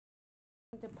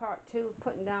To part 2 of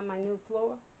putting down my new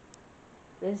floor.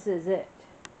 This is it.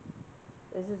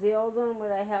 This is the old one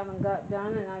that I haven't got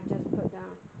done, and I've just put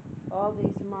down all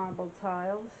these marble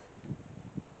tiles.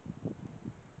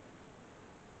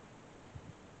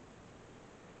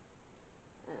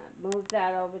 And I've moved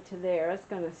that over to there. It's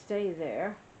going to stay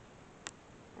there.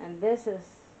 And this is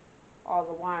all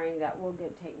the wiring that will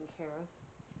get taken care of.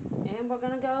 And we're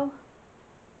going to go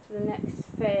to the next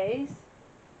phase.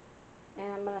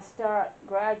 And I'm going to start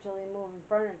gradually moving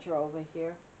furniture over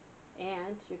here.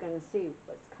 And you're going to see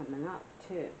what's coming up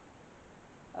too.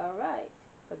 Alright,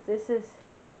 but this is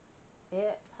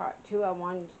it, part 2. I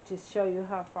wanted to show you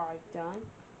how far I've done.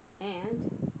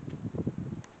 And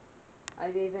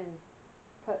I've even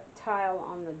put tile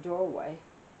on the doorway.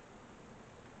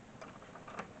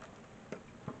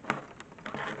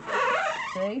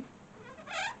 See?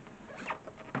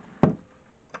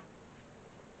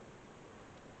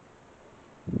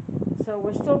 So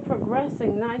we're still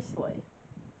progressing nicely.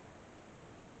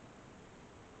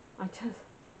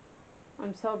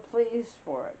 I'm so pleased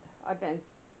for it. I've been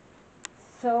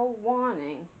so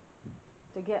wanting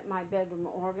to get my bedroom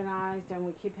organized, and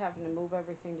we keep having to move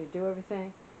everything to do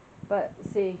everything. But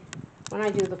see, when I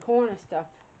do the corner stuff,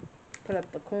 put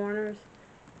up the corners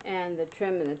and the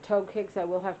trim and the toe kicks, I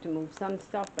will have to move some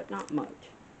stuff, but not much.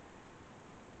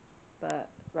 But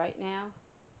right now,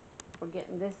 we're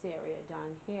getting this area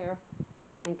done here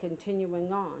and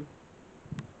continuing on.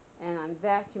 And I'm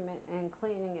vacuuming and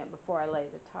cleaning it before I lay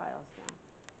the tiles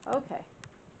down. Okay.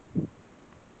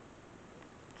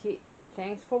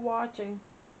 Thanks for watching.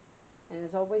 And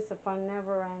as always, the fun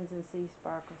never ends in Sea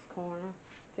Sparkles Corner.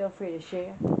 Feel free to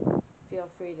share. Feel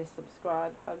free to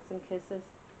subscribe. Hugs and kisses.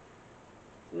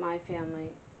 My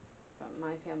family, from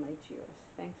my family to yours.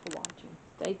 Thanks for watching.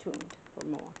 Stay tuned for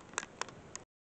more.